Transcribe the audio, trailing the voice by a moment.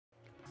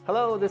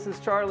Hello, this is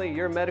Charlie,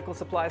 your medical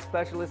supply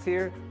specialist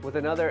here with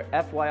another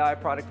FYI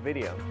product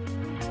video.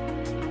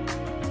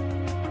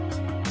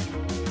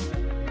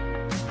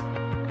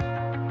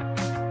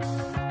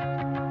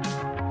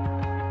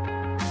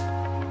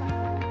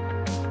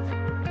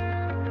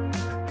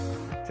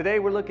 Today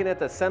we're looking at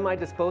the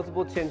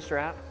semi-disposable chin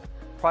strap,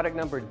 product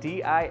number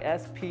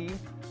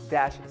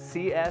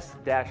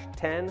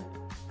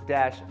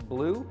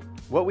DISP-CS-10-Blue.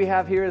 What we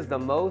have here is the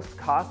most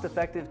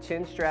cost-effective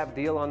chin strap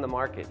deal on the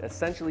market.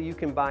 Essentially, you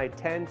can buy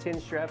 10 chin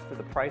straps for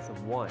the price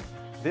of one.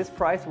 This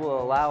price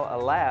will allow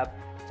a lab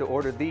to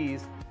order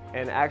these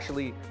and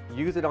actually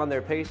use it on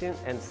their patient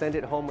and send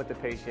it home with the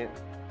patient,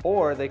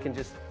 or they can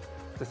just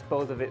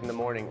dispose of it in the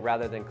morning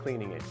rather than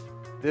cleaning it.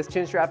 This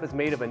chin strap is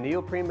made of a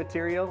neoprene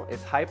material,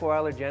 it's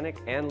hypoallergenic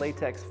and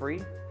latex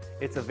free.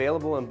 It's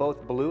available in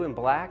both blue and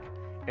black,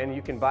 and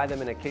you can buy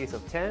them in a case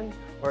of 10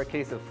 or a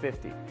case of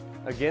 50.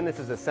 Again, this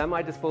is a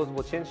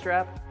semi-disposable chin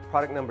strap,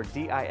 product number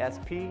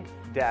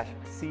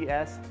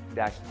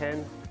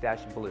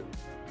DISP-CS-10-Blue.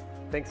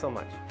 Thanks so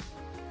much.